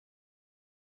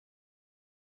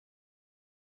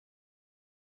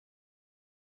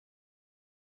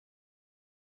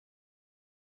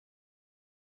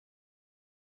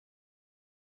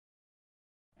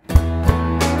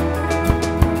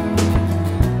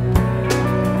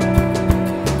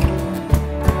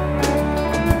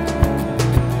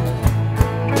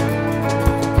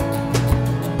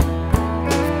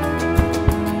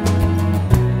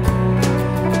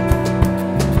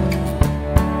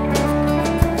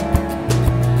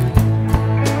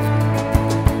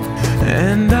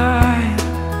And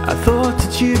I thought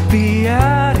that you'd be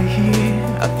out of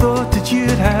here. I thought that you'd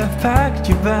have packed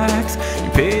your bags, you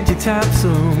paid your tab,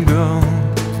 so go.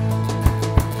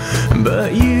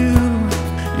 But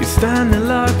you're standing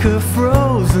like a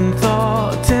frozen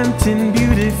thought, tempting,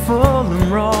 beautiful and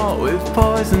raw, with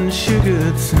poison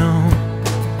sugared snow.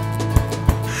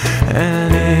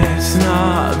 And it's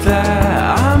not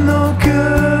that I'm no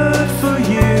good for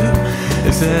you,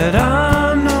 it's that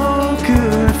I'm no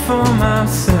good for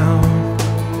myself.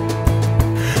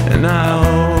 And I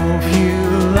hope you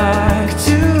like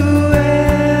to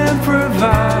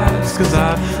improvise, 'cause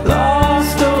I've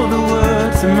lost all the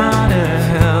words that might have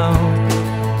helped.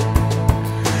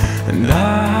 And I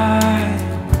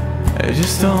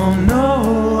just don't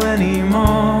know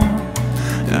anymore.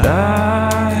 And I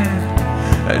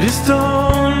just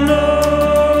don't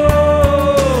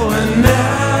know. And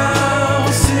now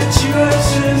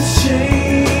situations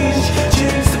change,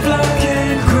 change the black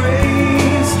and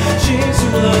grays, change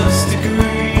from lust to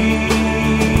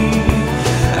greed.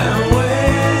 And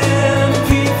when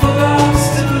people ask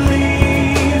to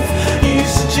leave, you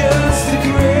should just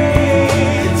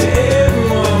agree to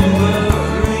everyone but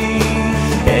me,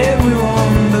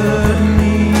 everyone but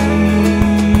me.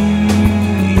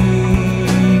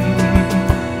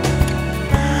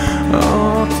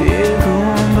 Oh, to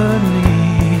everyone but me.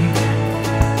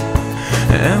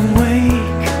 And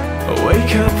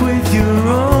wake up with your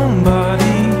own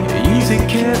body, use it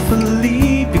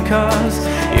carefully, because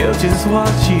it'll just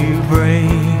watch you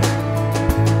break.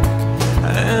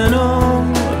 And oh,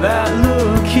 that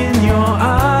look in your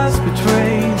eyes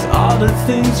betrays all the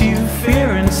things you fear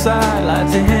inside. Like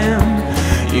to him,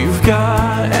 you've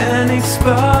got an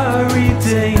expiry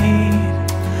date.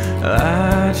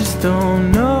 I just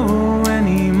don't know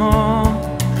anymore.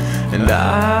 And I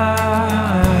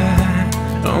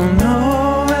don't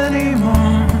know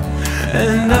anymore.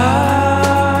 And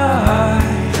I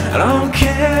don't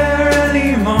care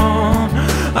anymore.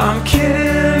 I'm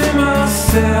kidding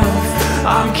myself,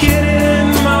 I'm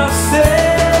kidding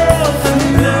myself. And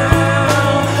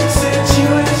now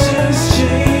situations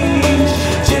change,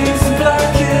 change the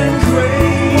black and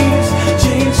grays,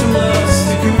 change from lust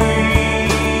to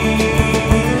greed.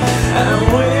 And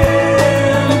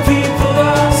when people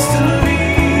ask to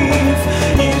leave,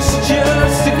 you should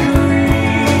just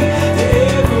agree to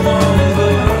everyone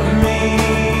but me.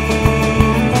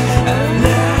 And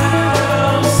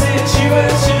now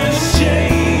situations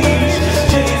change,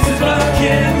 change the black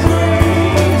and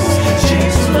grays,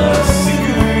 change from lust to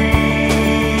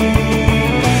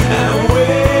greed. And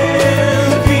when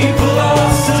people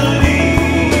ask to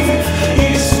leave,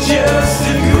 you should just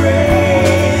agree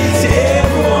to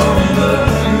everyone but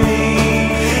me,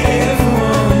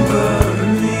 everyone but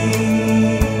me,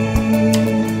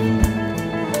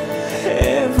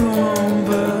 everyone.